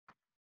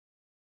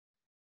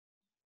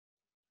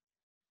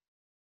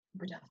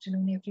Good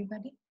afternoon,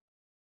 everybody.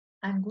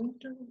 I'm going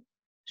to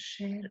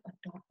share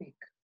a topic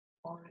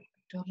or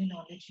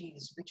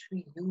terminologies which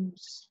we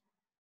use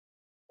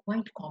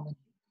quite commonly,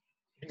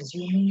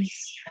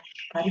 resumes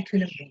and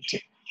curriculum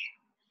vitae.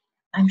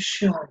 I'm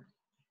sure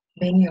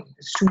many of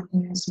the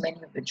students,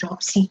 many of the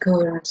job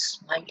seekers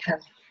might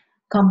have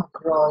come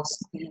across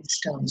these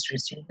terms,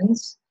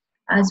 resumes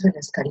as well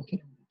as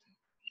curriculum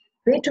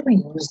vitae. Where do we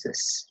use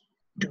this?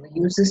 Do we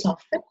use this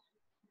often?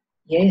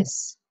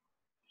 Yes.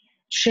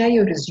 Share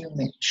your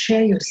resume,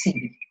 share your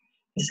CV.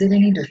 Is there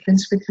any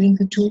difference between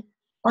the two,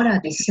 or are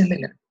they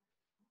similar?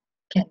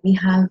 Can we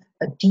have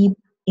a deep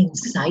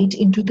insight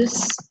into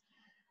this?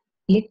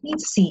 Let me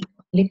see.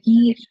 Let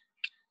me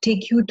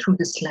take you through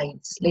the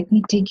slides. Let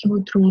me take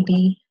you through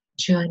the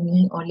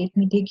journey, or let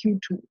me take you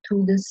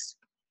through this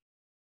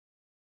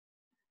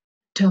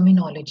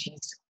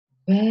terminologies,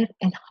 where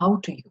and how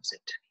to use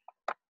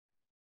it.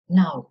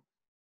 Now,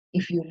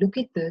 if you look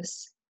at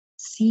this,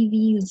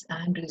 CVs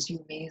and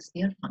resumes,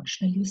 they are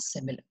functionally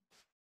similar.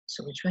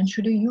 So which one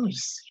should you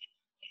use?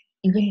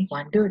 Even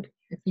wondered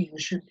if you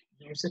should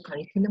use a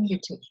curriculum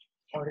vitae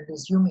or a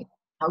resume.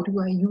 How do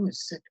I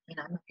use it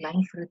when I'm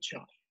applying for a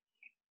job?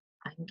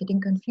 I'm getting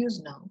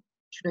confused now.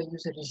 Should I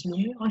use a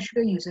resume or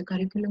should I use a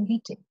curriculum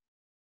vitae?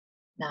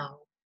 Now,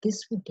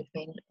 this would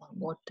depend on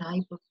what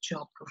type of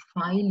job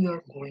profile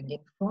you're going in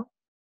for,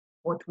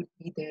 what would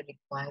be their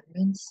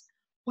requirements,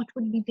 what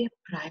would be their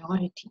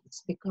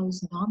priorities,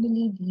 because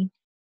normally the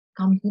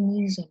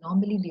companies or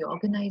normally the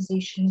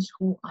organizations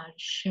who are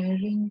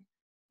sharing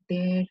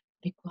their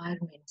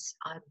requirements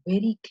are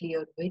very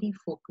clear, very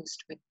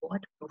focused with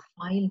what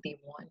profile they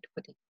want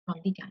from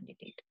the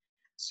candidate.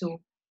 So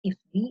if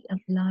we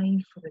apply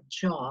for a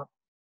job,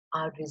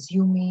 our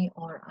resume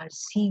or our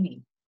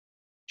CV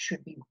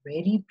should be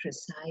very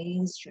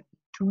precise, should be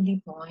to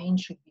the point,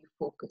 should be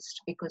focused,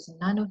 because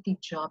none of the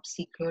job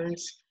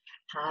seekers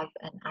have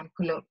an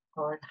ample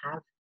or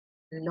have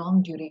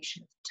long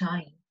duration of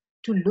time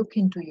to look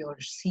into your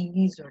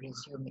CVs or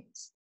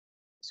resumes.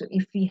 So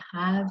if we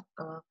have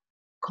a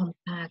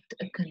compact,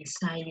 a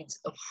concise,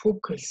 a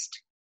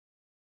focused,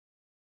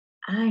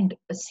 and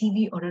a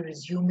CV or a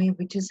resume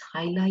which is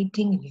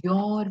highlighting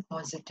your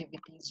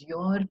positivities,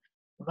 your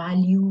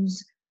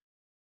values,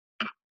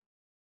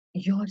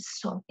 your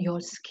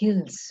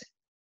skills,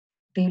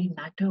 they'll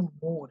matter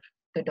more.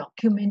 The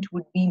document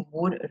would be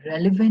more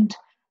relevant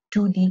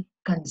to the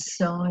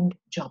concerned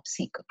job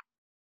seeker.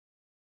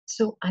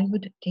 So I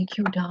would take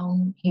you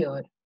down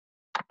here.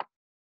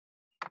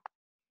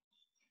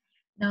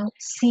 Now,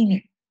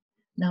 CV.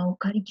 Now,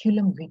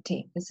 curriculum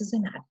vitae, this is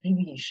an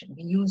abbreviation.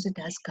 We use it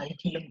as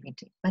curriculum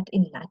vitae. But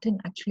in Latin,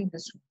 actually,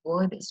 this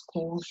word is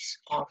course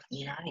of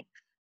life.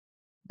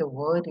 The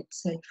word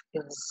itself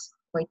is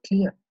quite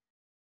clear.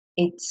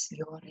 It's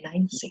your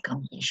life's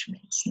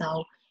accomplishments.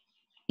 Now,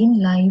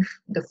 in life,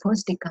 the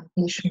first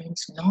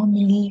accomplishments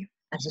normally,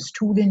 as a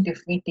student, if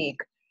we take,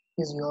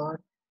 is your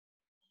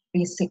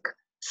basic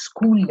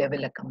school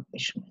level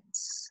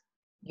accomplishments,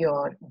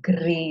 your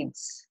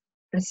grades.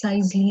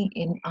 Precisely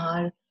in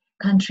our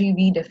country,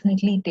 we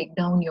definitely take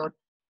down your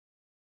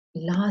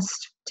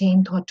last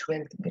 10th or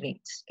 12th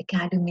grades,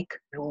 academic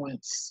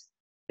roles,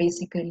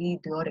 basically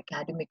your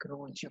academic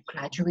roles, your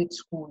graduate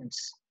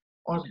schools,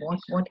 or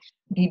what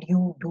did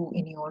you do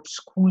in your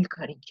school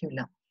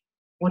curriculum?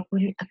 What were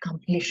your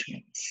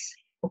accomplishments?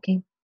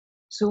 Okay,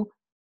 so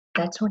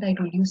that's what I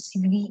told you.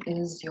 CV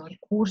is your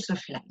course of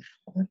life,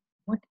 or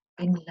what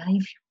in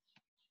life,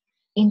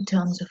 in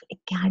terms of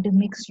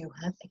academics, you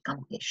have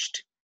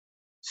accomplished.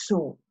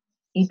 So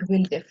it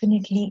will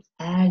definitely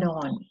add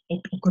on,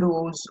 it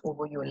grows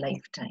over your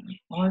lifetime,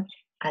 or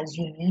as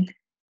you need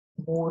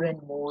more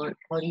and more,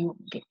 or you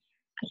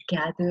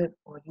gather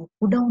or you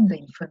put down the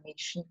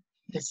information,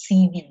 the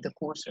CV, the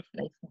course of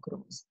life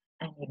grows,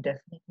 and it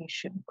definitely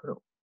should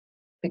grow,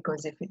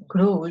 because if it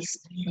grows,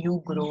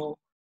 you grow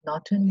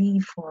not only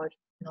for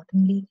not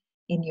only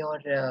in your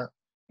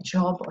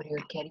job or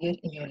your career,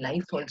 in your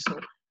life also,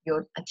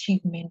 your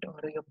achievement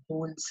or your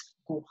goals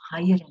go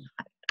higher and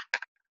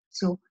higher.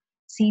 So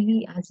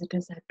CV, as it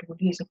is, I told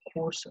you, is a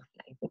course of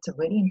life. It's a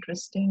very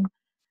interesting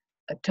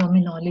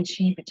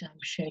terminology which I'm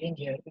sharing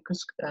here,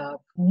 because for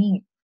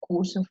me,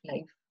 course of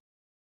life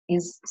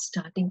is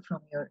starting from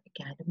your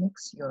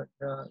academics, your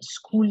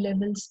school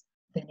levels,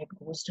 then it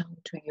goes down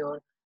to your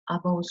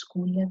above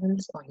school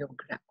levels or your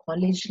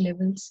college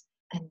levels,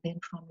 and then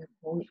from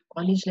your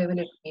college level,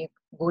 it may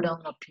go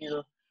down up to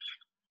your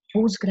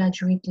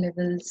postgraduate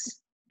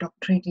levels,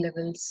 doctorate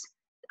levels,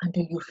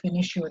 until you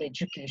finish your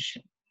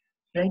education,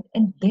 right?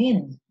 And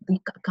then the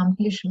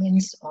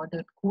accomplishments or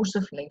the course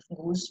of life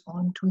goes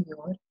on to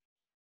your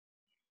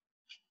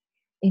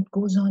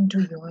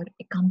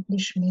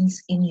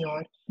accomplishments in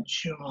your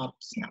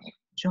jobs. Now,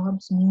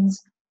 jobs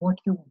means what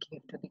you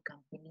give to the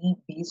company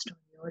based on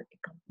your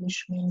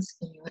accomplishments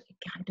in your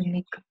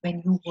academic,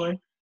 when you were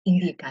in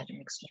the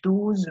academics.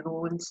 Those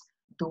roles,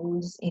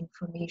 those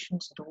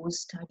informations,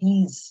 those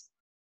studies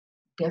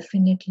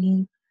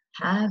definitely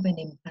have an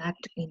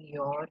impact in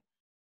your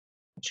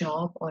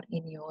job or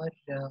in your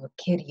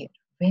career,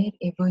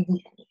 wherever you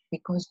go,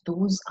 because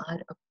those are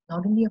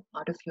not only a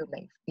part of your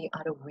life, they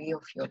are a way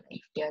of your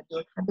life. They are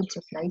your habits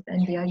of life,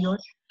 and they are your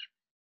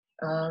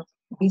uh,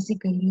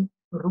 basically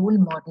role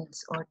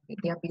models, or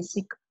they are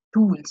basic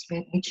tools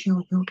which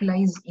you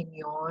utilize in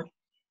your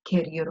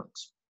career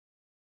also.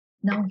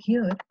 Now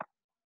here,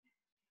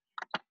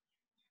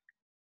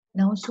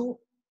 now so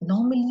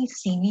normally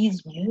CVs,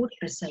 more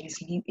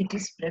precisely, it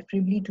is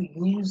preferably to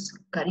use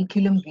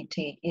curriculum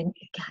vitae in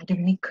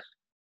academic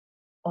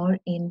or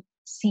in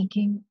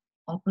seeking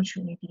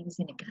opportunities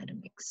in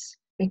academics.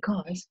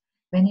 Because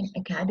when in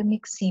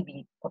academic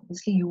CV,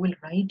 obviously you will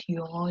write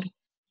your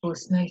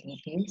personal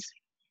details.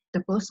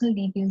 The personal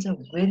details are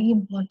very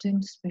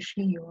important,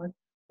 especially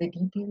the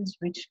details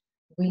which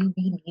will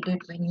be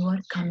needed when you are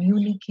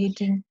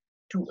communicating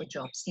to a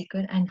job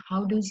seeker. And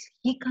how does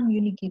he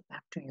communicate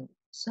back to you?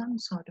 Some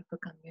sort of a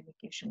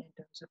communication in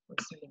terms of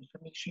personal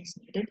information is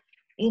needed.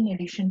 In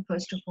addition,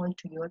 first of all,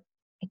 to your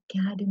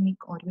academic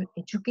or your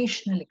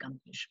educational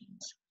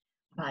accomplishments.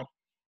 But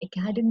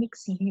academic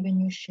CV, when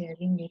you're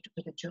sharing it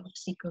with a job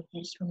seeker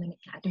who's from an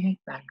academic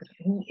background,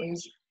 who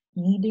is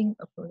needing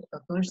a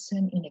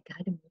person in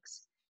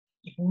academics,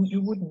 who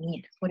you would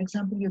need. For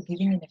example, you're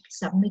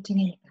submitting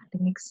an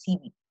academic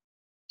CV.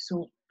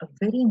 So a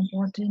very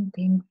important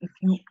thing, if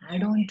you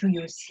add on to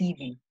your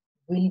CV,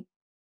 will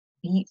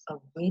be a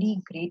very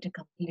great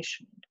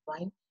accomplishment.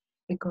 Why?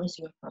 Because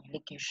your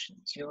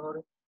publications,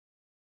 your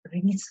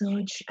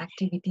research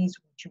activities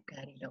which you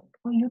carried out,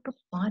 or you took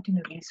part in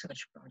a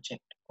research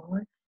project,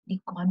 or the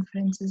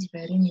conferences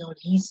wherein your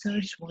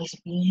research was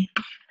being,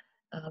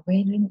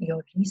 wherein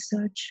your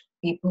research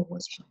paper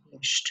was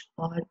published,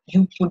 or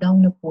you put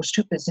down a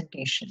poster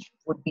presentation,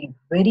 would be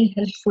very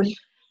helpful,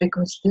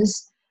 because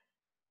this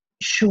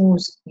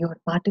shows your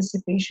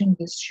participation,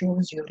 this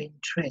shows your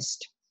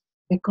interest,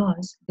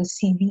 because the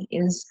CV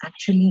is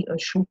actually a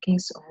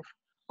showcase of,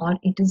 or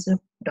it is a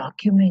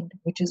document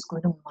which is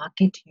going to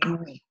market you,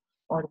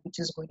 or which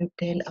is going to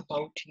tell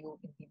about you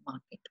in the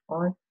market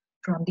or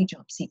from the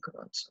job seeker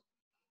also,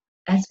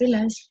 as well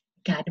as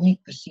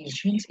academic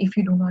procedures. If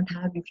you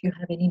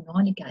have any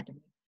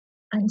non-academic,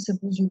 and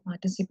suppose you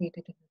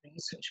participated in a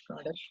research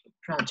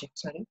project,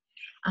 sorry,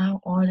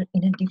 or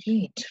in a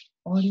debate,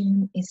 or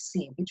in an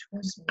essay which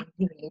was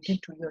mainly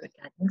related to your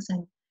academics,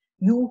 and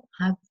you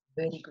have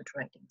very good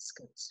writing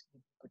skills.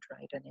 You could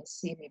write an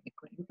essay,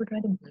 you could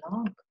write a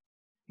blog,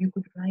 you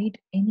could write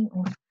any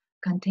of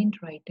content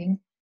writing,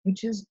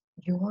 which is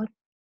your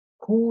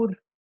core,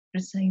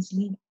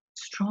 precisely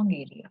strong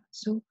area.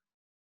 So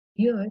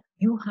here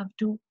you have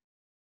to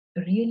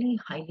really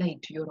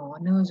highlight your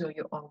honors or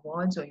your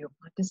awards or your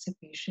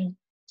participation,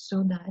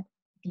 so that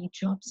the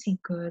job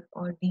seeker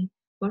or the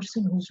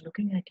person who's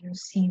looking at your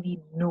CV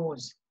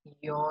knows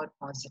your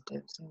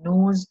positives,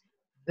 knows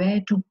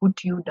where to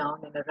put you down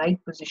in the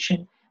right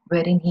position,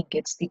 wherein he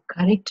gets the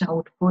correct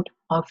output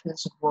of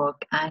his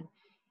work. And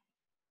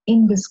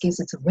in this case,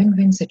 it's a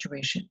win-win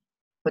situation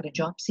for the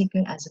job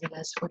seeker as well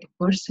as for the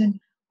person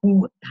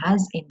who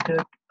has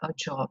entered a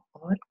job,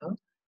 or a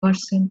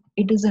person.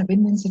 It is a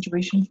win-win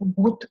situation for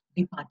both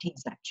the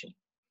parties actually,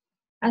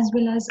 as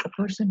well as a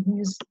person who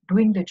is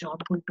doing the job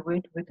will do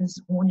it with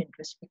his own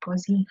interest,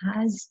 because he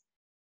has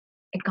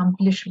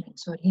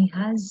accomplishments, or he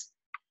has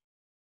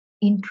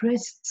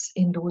interests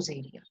in those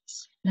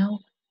areas. Now,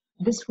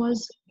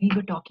 we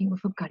were talking of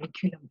a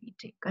curriculum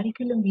vitae.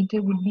 Curriculum vitae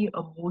would be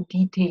a more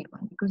detailed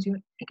one, because your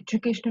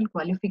educational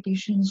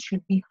qualifications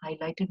should be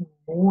highlighted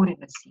more in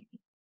a CV.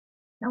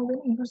 Now, when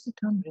I use the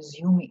term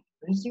resume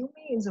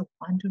is a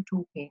 1 to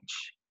 2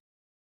 page.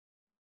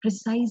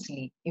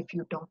 Precisely, if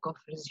you talk of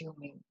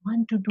resume,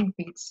 1 to 2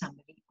 page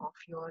summary of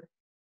your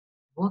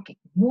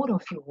more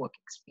of your work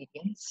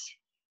experience,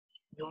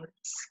 your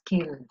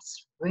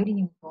skills, very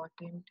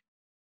important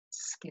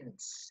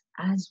skills,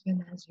 as well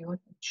as your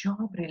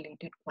job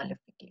related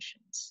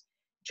qualifications.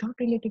 Job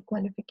related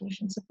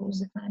qualifications,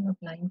 suppose if I'm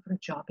applying for a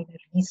job in a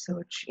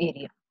research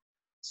area,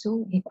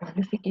 so the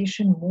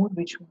qualification mode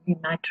which would be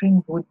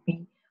mattering would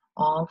be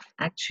of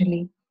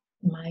actually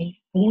my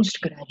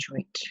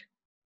postgraduate.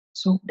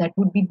 So that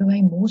would be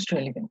my most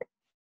relevant.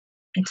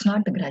 It's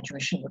not the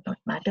graduation would not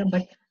matter,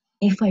 but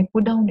if I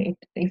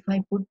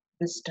put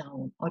this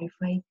down, or if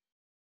I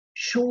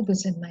show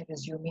this in my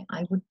resume,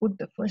 I would put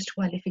the first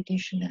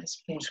qualification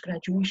as post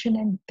graduation,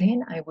 and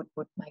then I would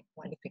put my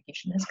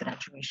qualification as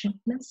graduation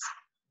plus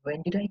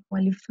when did I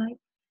qualify,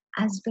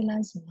 as well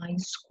as my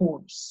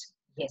scores.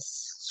 Yes,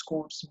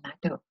 scores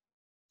matter.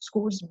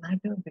 Scores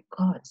matter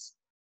because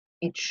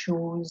it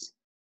shows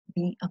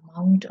the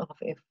amount of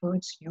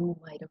efforts you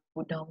might have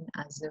put down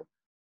as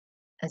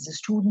a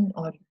student,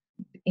 or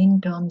in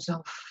terms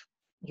of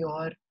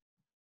your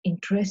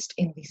interest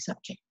in the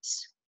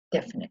subjects,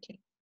 definitely.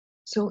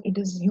 So it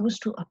is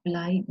used to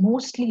apply,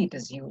 mostly it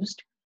is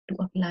used to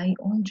apply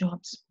on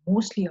jobs,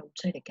 mostly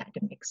outside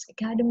academics.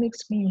 Academics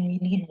may you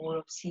need more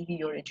of CV,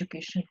 your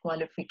educational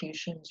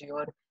qualifications,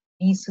 your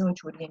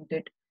research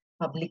oriented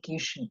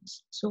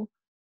publications. So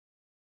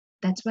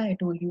that's why I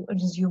told you a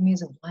resume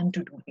is a 1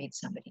 to 2 page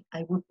summary.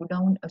 I would put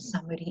down a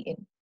summary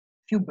in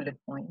few bullet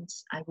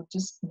points. I would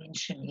just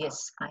mention,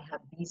 yes, I have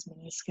these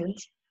many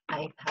skills.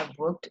 I have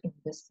worked in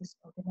this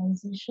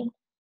organization,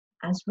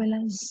 as well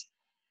as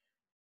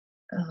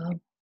uh,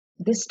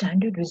 this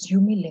standard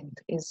resume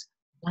length is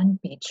 1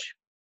 page,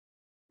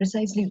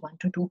 precisely 1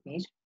 to 2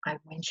 page.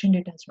 I've mentioned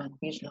it as 1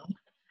 page long,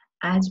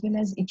 as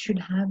well as it should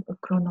have a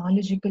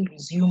chronological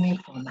resume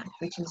format,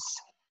 which is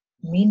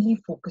mainly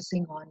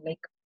focusing on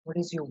like what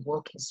is your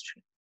work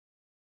history.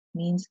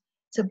 Means,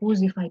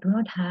 suppose if I do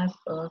not have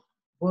a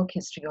work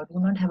history or do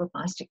not have a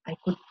past, I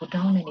could put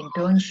down an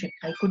internship.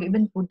 I could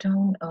even put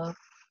down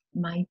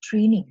my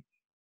training.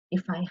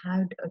 If I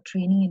had a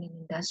training in an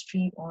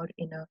industry or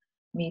in a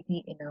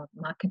maybe in a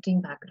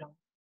marketing background,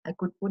 I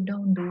could put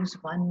down those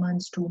 1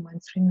 month, 2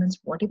 months, 3 months,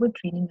 whatever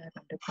training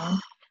I've undergone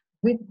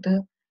with the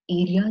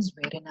areas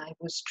wherein I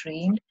was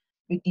trained,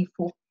 with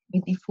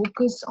with the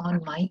focus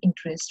on my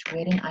interest,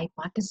 wherein I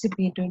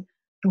participated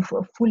to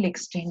a full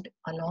extent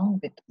along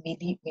with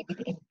maybe the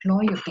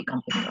employee of the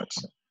company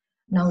also.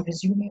 Now,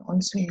 resume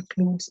also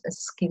includes a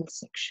skill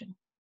section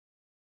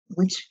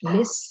which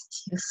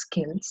lists the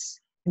skills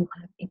you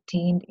have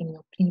attained in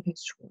your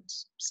previous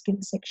roles. Skill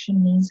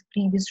section means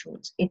previous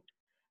roles. It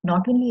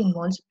not only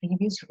involves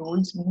previous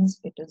roles, means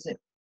it is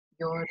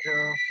your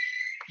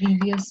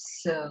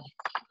previous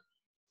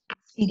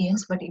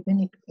experience, but even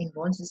it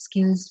involves the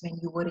skills when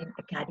you were in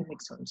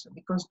academics also,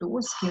 because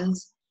those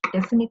skills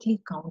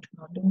definitely count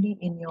not only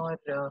in your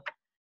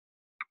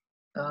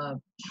uh,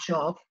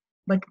 job,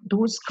 but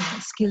those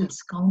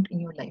skills count in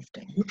your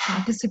lifetime. You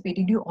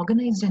participated, you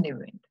organized an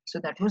event, so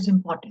that was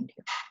important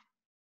here.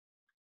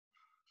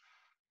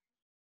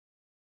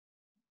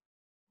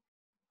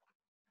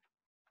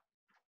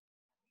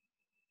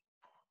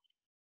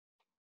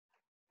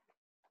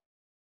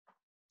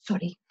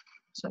 Sorry,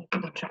 sorry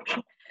for the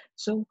interruption.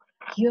 So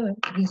here,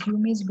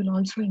 resumes will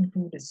also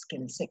include a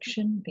skill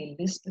section. They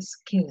list the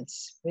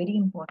skills, very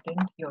important,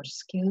 your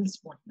skills,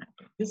 what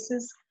matter. This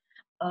is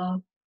a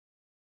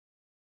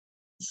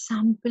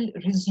sample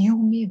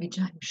resume which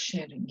I'm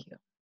sharing here.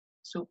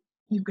 So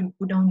you can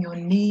put down your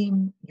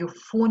name, your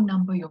phone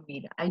number, your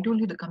mail. I told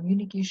you the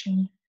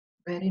communication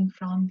wherein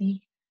from the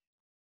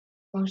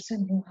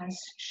person who has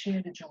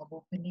shared a job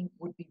opening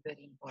would be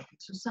very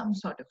important. So some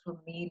sort of a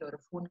mail or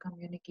a phone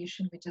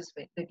communication, which is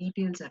where the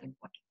details are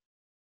important.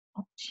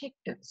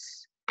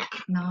 Objectives.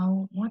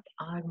 Now, what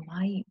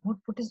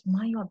is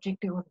my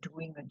objective of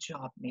doing a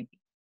job maybe?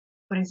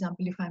 For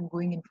example, if I'm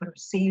going in for a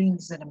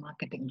sales and a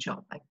marketing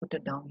job, I put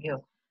it down here.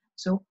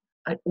 So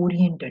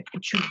oriented,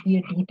 it should be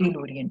a detail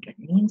oriented,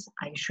 means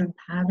I should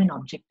have an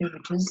objective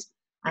which is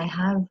I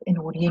have an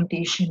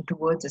orientation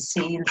towards a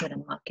sales and a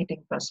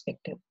marketing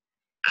perspective.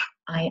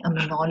 I am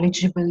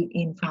knowledgeable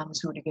in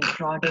pharmaceutical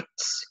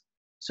products.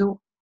 So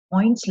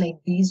points like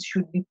these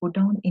should be put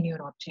down in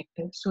your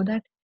objective so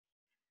that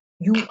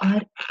you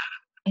are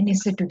an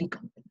asset to the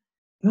company.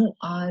 You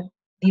are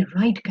the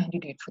right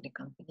candidate for the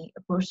company.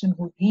 A person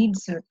who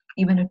reads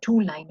even a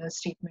two-liner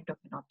statement of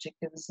an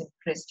objective is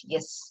impressed.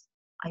 Yes,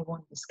 I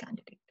want this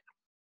candidate.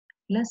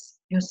 Plus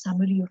your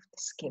summary of the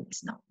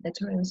skills. Now,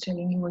 that's what I was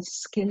telling you, a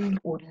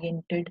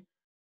skill-oriented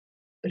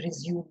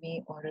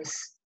resume or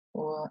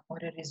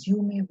a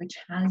resume which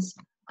has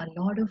a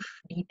lot of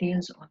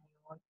details on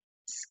your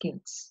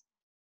skills.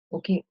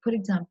 Okay, for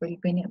example,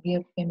 when we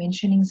are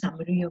mentioning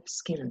summary of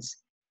skills,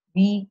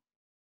 we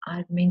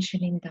are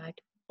mentioning that,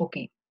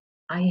 okay,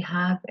 I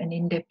have an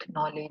in-depth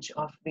knowledge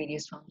of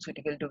various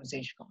pharmaceutical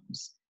dosage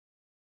forms.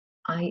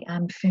 I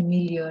am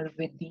familiar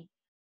with the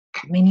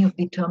many of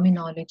the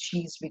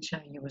terminologies which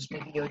are used,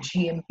 maybe your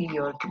GMP,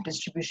 your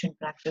distribution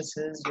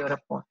practices, your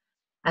report,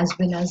 as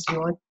well as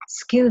your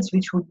skills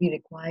which would be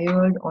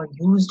required or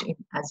used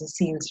as a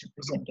sales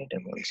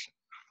representative also.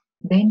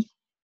 Then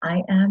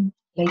I am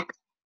like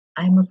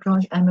I'm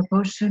a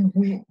person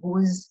who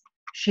is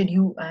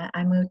schedule.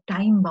 I'm a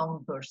time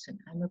bound person.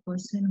 I'm a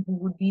person who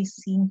would be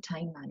seeing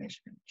time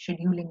management,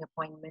 scheduling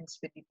appointments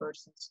with the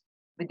persons,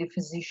 with the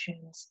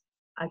physicians,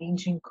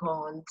 arranging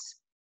calls,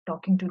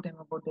 talking to them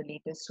about the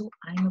latest. So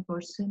I'm a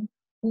person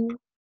who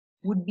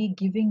would be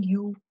giving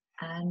you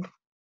and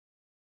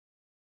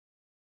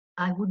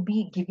I would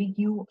be giving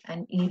you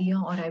an area,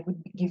 or I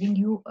would be giving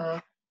you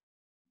a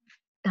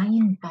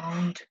time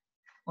bound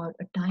or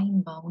a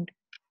time bound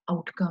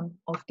outcome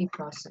of the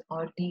process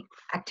or the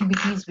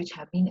activities which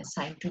have been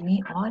assigned to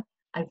me, or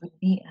I would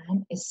be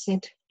an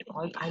asset,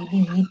 or I'll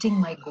be meeting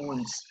my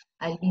goals.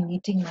 I'll be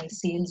meeting my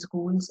sales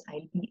goals.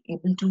 I'll be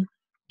able to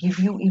give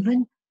you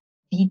even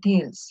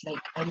details,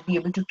 like I'll be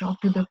able to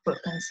talk to the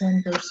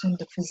concerned person,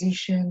 the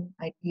physician.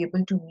 I'd be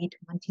able to meet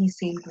monthly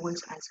sale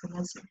goals as well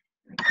as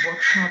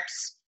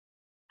workshops,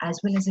 as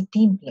well as a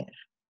team player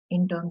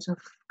in terms of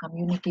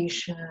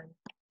communication,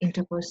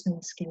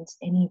 interpersonal skills,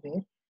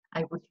 anywhere.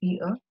 I would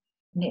be an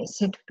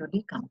asset to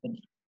the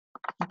company.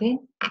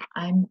 Then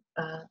I'm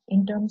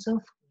in terms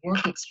of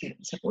work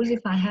experience. Suppose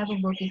if I have a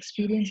work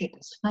experience, it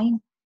is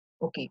fine.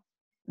 Okay,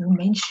 you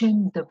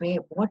mentioned the way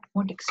what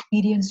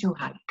experience you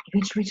had,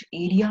 which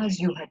areas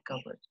you had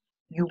covered.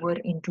 You were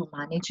into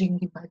managing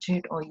the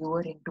budget, or you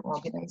were into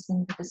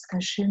organizing the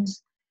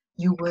discussions,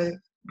 you were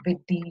with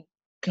the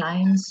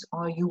clients,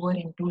 or you were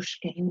into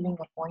scheduling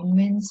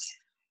appointments,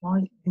 or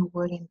you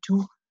were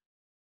into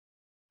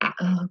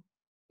uh,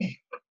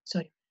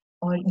 sorry,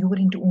 or you were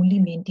into only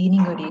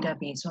maintaining a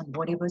database on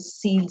whatever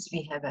sales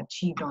we have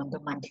achieved on the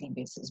monthly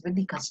basis with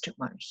the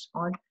customers,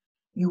 or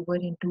you were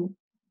into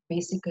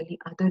basically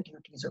other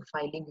duties of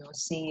filing your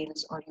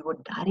sales, or you were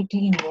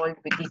directly involved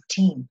with the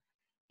team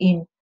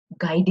in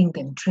guiding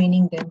them,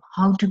 training them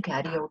how to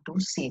carry out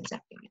those sales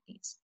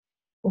activities.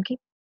 Okay,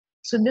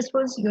 so this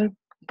was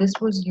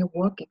your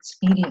work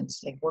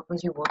experience. Like, what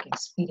was your work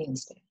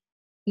experience there?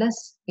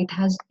 Plus, it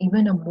has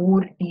even a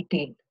more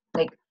detailed,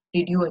 like,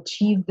 did you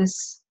achieve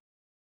this?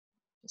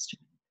 Just a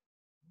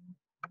minute.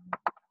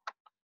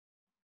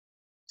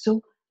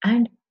 So,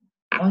 and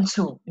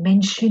also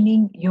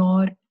mentioning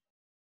your,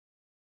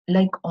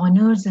 like,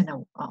 honors, and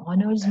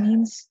honors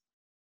means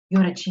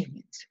your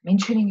achievements.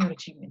 Mentioning your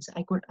achievements.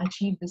 I could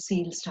achieve the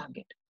sales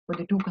target for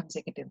the 2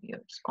 consecutive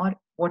years, or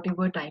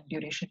whatever time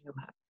duration you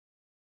have.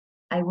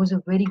 I was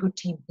a very good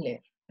team player.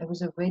 I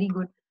was a very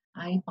good,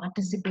 I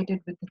participated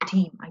with the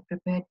team. I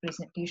prepared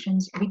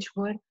presentations which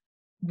were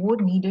more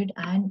needed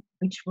and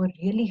which were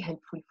really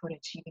helpful for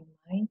achieving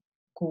my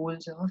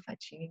goals of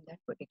achieving that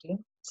particular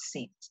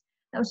sales.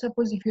 Now,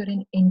 suppose if you're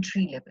an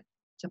entry level,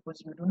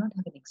 suppose you do not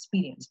have an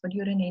experience, but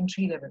you're an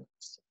entry level,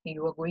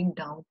 you are going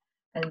down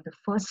and the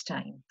first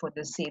time for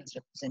the sales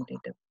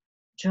representative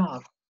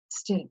job,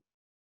 still,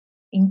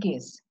 in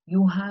case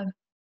you have,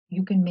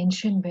 you can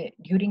mention where,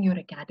 during your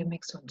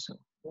academics also,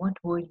 what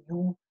were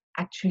you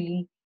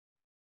actually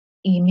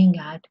aiming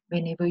at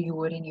whenever you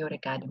were in your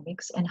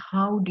academics, and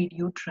how did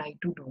you try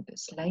to do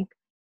this? Like,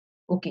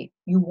 okay,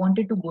 you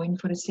wanted to go in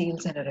for a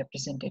sales and a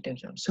representative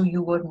job, so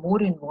you were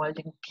more involved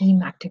in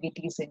team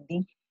activities in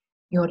the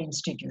your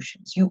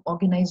institutions. You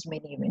organized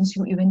many events.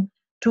 You even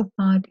took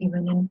part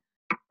even in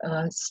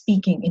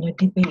speaking in a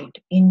debate,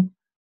 in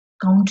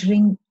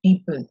countering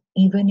people,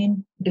 even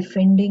in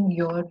defending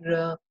your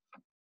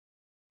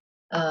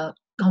uh,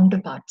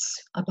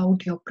 counterparts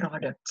about your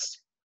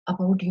products,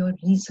 about your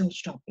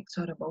research topics,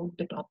 or about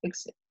the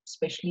topics,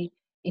 especially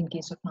in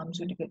case of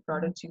pharmaceutical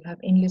products, you have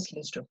endless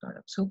list of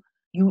products. So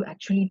you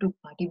actually took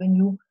part, even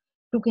you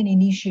took an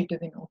initiative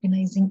in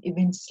organizing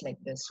events like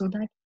this, so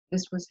that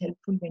this was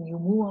helpful when you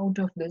move out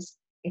of this.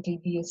 It will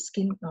be a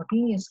skill, not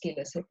only a skill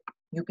asset,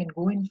 you can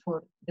go in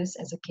for this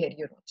as a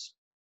career also.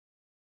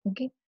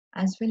 Okay,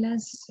 as well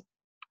as,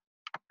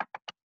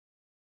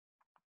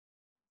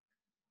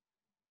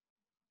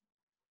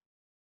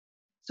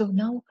 so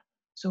now,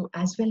 so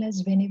as well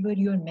as whenever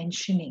you're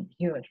mentioning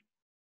here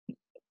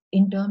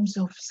in terms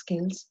of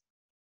skills,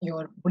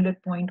 your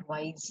bullet point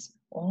wise,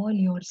 all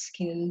your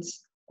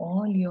skills,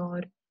 all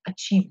your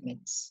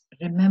achievements,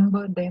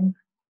 remember them,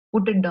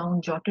 put it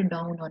down, jot it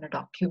down on a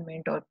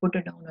document, or put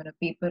it down on a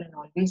paper, and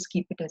always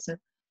keep it as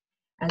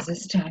a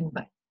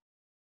standby.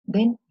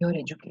 Then your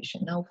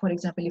education. Now, for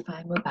example, if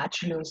I'm a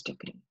bachelor's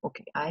degree,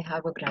 okay, I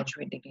have a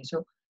graduate degree,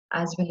 so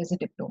as well as a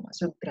diploma.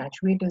 So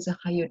graduate is a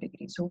higher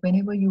degree. So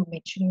whenever you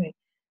mention it,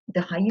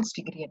 the highest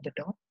degree at the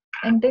top,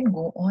 and then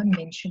go on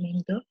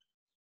mentioning the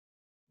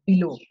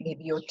below,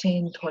 maybe your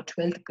 10th or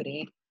 12th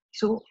grade.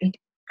 So it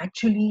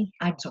actually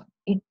adds on.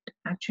 It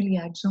actually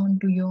adds on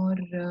to your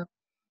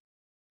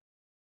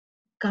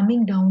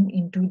coming down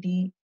into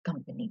the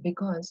company,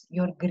 because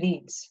your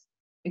grades,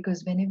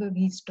 because whenever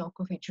we talk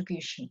of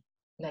education,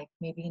 like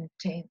maybe in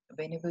 10,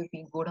 whenever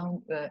we go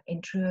down,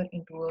 enter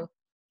into a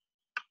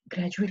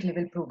graduate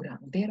level program,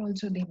 there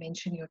also they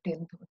mention your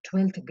 10th or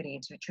 12th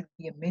grades, which should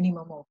be a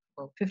minimum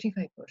of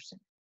 55%,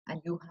 and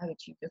you have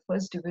achieved the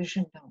first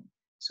division down.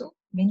 So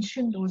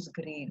mention those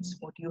grades,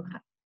 what you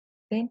have.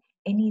 Then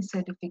any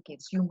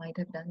certificates, you might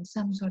have done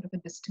some sort of a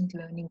distant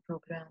learning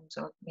programs,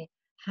 or may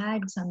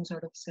had some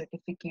sort of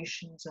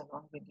certifications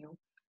along with you.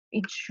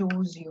 It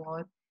shows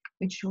your,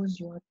 it shows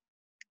your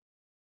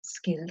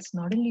skills,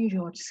 not only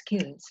your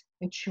skills,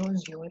 it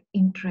shows your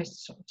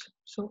interests also.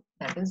 So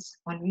that is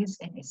always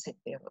an asset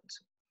there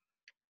also.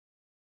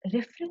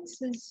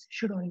 References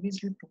should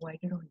always be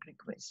provided on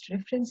request.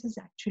 References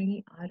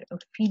actually are a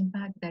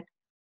feedback that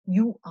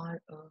you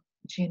are a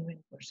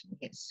genuine person.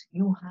 Yes,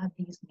 you have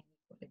these many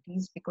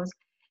qualities, because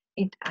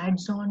it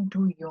adds on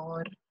to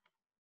your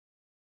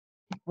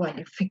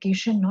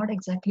qualification, not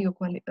exactly your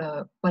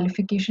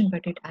qualification,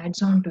 but it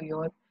adds on to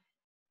your,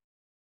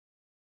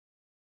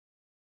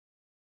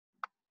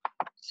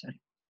 sorry,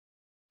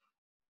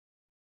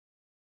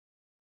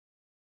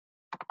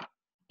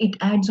 it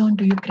adds on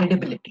to your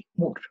credibility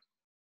more.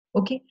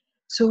 Okay,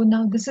 so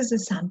now this is a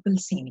sample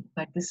CV,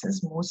 but this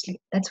is mostly,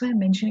 that's why I'm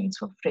mentioning it's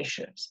for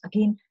freshers.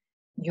 Again,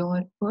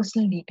 your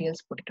personal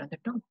details, put it on the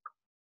top.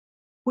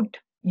 Put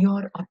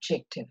your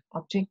objective.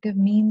 Objective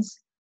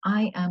means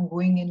I am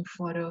going in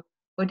for a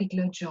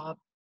particular job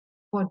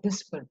for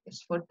this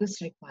purpose, for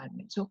this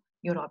requirement. So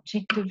your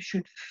objective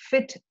should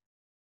fit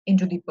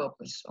into the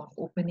purpose of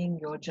opening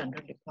your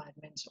general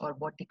requirements, or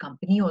what the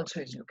company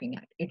also is looking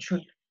at. It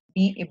should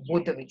be in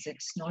both the ways.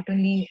 It's not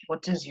only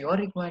what is your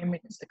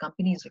requirement, it's the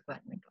company's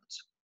requirement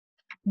also.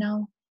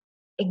 Now,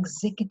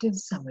 executive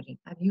summary.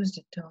 I've used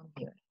a term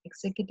here.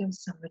 executive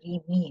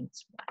summary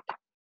means what?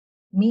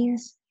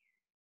 Means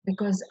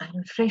because I'm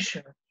a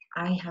fresher,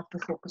 I have to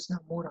focus now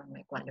more on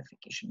my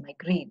qualification, my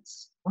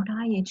grades, what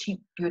I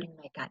achieved during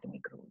my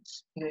academic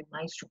roles, during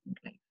my student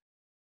life.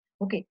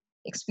 Okay,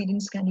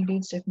 experienced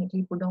candidates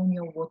definitely put down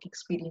your work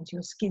experience,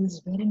 your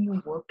skills, wherein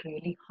you worked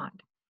really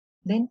hard.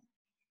 Then,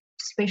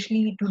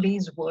 especially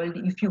today's world,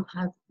 if you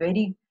have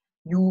very,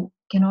 you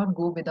cannot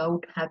go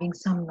without having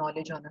some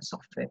knowledge on a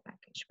software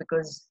package,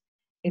 because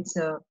it's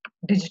a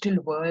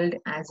digital world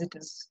as it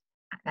is.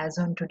 As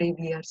on today,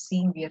 we are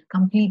seeing, we are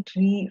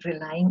completely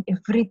relying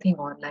everything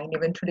online.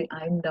 Even today,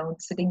 I'm down,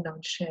 sitting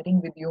down,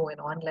 sharing with you an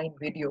online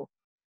video,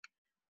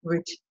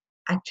 which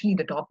actually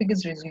the topic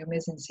is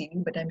resumes and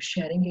CV, but I'm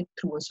sharing it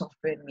through a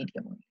software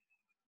medium only.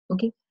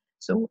 Okay,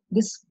 so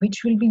this,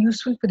 which will be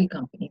useful for the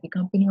company. The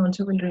company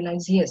also will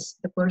realize, yes,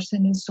 the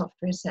person is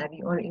software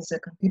savvy or is a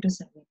computer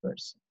savvy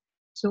person.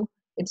 So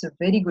it's a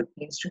very good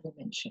place to be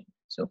mentioned.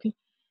 So okay,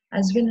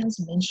 as well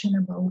as mention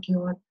about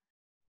your,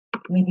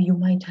 maybe you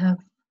might have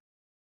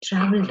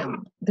traveled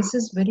down. This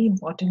is very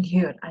important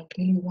here. I'll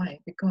tell you why.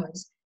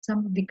 Because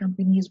some of the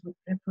companies would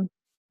prefer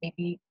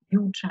maybe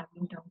you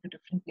traveling down to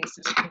different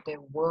places for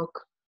their work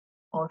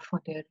or for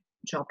their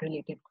job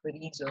related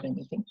queries or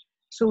anything.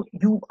 So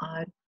you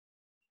are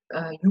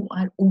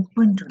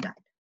open to that.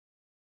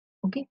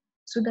 Okay,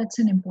 so that's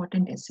an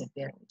important asset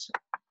there also.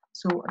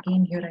 So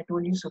again, here I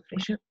told you, so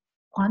fresher,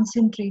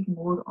 concentrate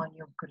more on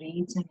your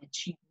grades and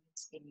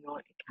achievements in your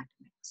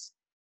academics.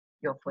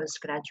 Your first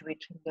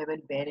graduation level,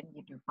 wherein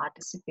did you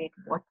participate?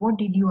 What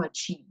did you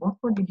achieve? What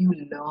did you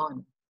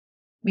learn?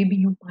 Maybe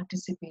you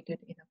participated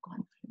in a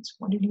conference.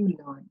 What did you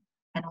learn?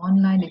 An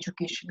online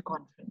education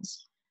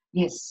conference.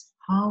 Yes,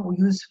 how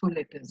useful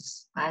it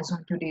is as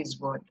on today's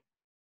world.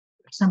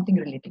 Something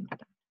relating to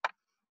that.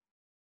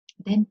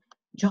 Then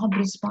job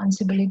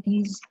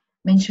responsibilities,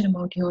 mention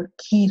about your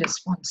key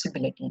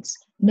responsibilities.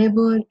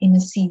 Never in a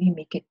CV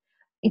make it.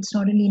 It's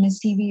not only in a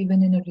CV,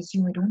 even in a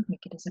resume, don't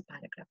make it as a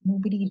paragraph.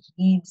 Nobody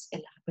reads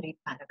elaborate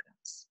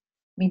paragraphs.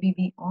 Maybe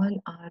we all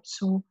are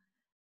so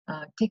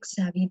tech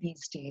savvy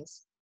these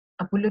days.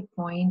 A bullet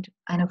point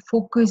and a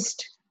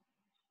focused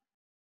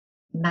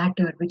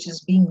matter which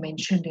is being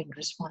mentioned in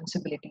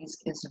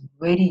responsibilities is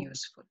very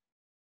useful.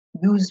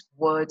 Use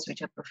words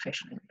which are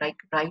professional, like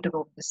write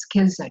about the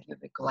skills that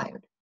you've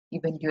acquired,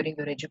 even during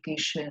your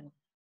education,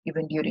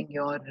 even during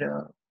your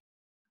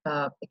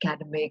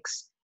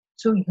academics.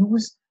 So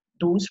use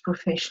those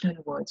professional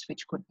words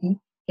which could be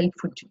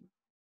helpful to you.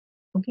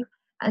 Okay,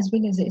 as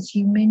well as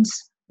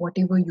achievements,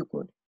 whatever you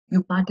could.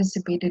 You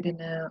participated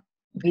in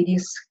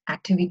various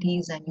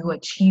activities and you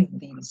achieved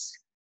these.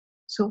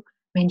 So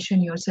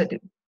mention your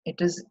it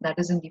is that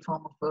is in the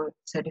form of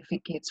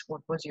certificates.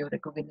 What was your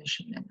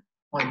recognition and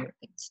all your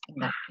things in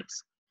that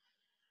case.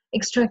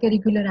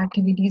 Extracurricular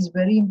activities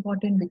very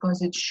important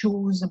because it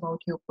shows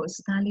about your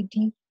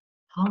personality,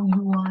 how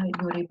you are.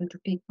 You're able to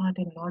take part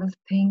in a lot of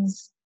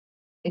things.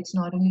 It's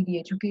not only the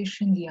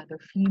education; the other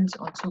fields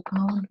also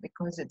count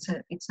because it's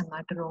a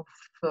matter of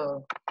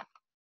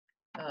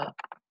uh,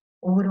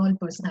 overall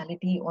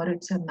personality, or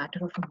it's a matter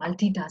of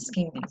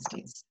multitasking these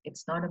days.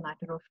 It's not a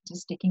matter of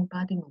just taking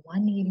part in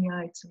one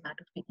area, it's a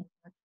matter of taking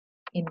part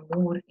in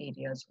more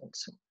areas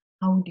also.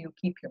 How do you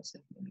keep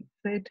yourself maybe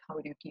fit? How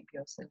do you keep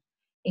yourself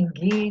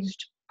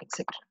engaged,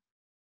 etc.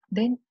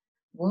 Then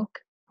work.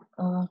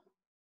 Uh,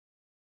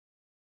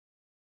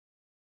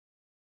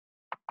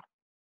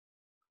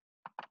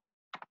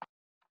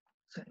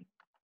 sorry.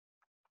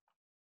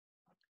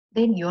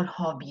 Then your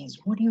hobbies.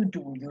 What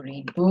do? You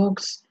read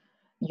books.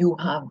 You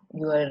are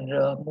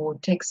more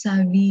tech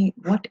savvy.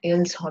 What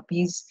else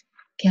hobbies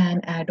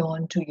can add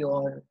on to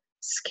your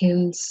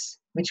skills,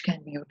 which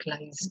can be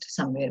utilized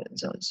somewhere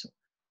else also?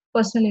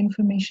 Personal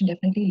information,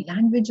 definitely.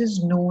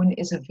 Languages known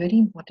is a very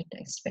important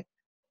aspect.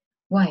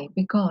 Why?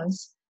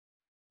 Because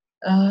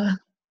uh,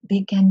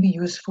 they can be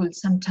useful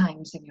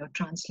sometimes in your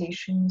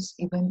translations,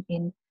 even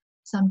in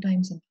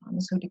sometimes in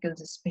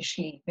pharmaceuticals,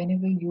 especially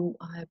whenever you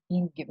are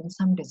being given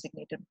some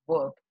designated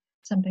work.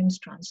 Sometimes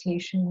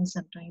translation,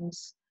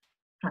 sometimes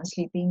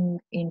translating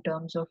in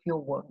terms of your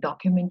work.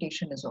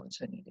 Documentation is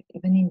also needed.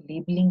 Even in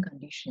labeling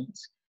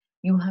conditions,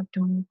 you have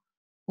to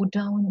put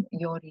down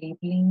your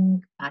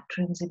labeling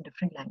patterns in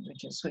different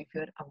languages. So if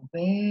you're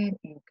aware,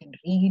 you can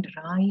read,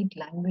 write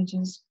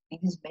languages,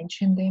 please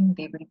mention them.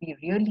 They will be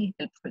really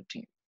helpful to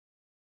you.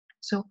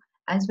 So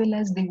as well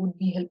as they would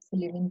be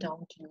helpful even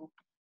down to you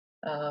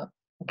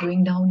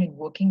going down and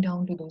working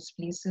down to those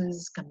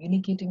places,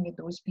 communicating with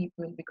those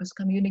people, because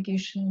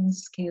communication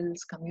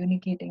skills,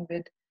 communicating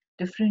with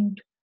different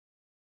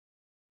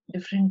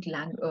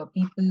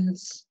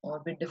peoples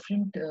or with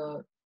different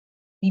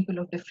people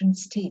of different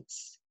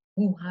states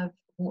who are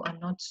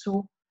not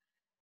so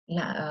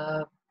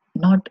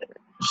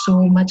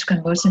much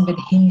conversant with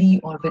Hindi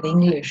or with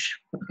English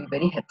would be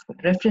very helpful.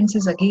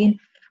 References again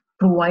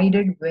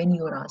provided when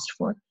you are asked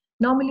for.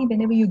 Normally,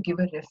 whenever you give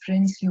a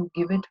reference, you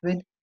give it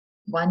with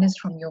one is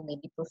from your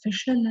maybe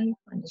professional life,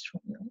 one is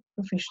from your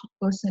professional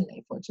personal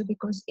life also,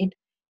 because it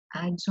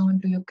adds on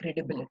to your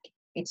credibility.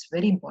 It's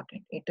very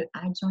important. It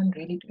adds on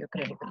really to your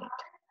credibility.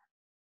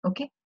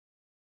 Okay,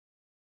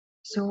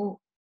 so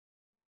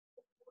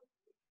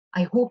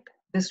I hope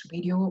this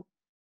video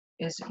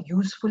is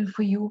useful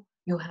for you.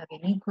 You have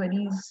any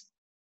queries,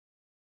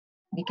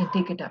 we can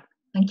take it up.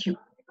 Thank you.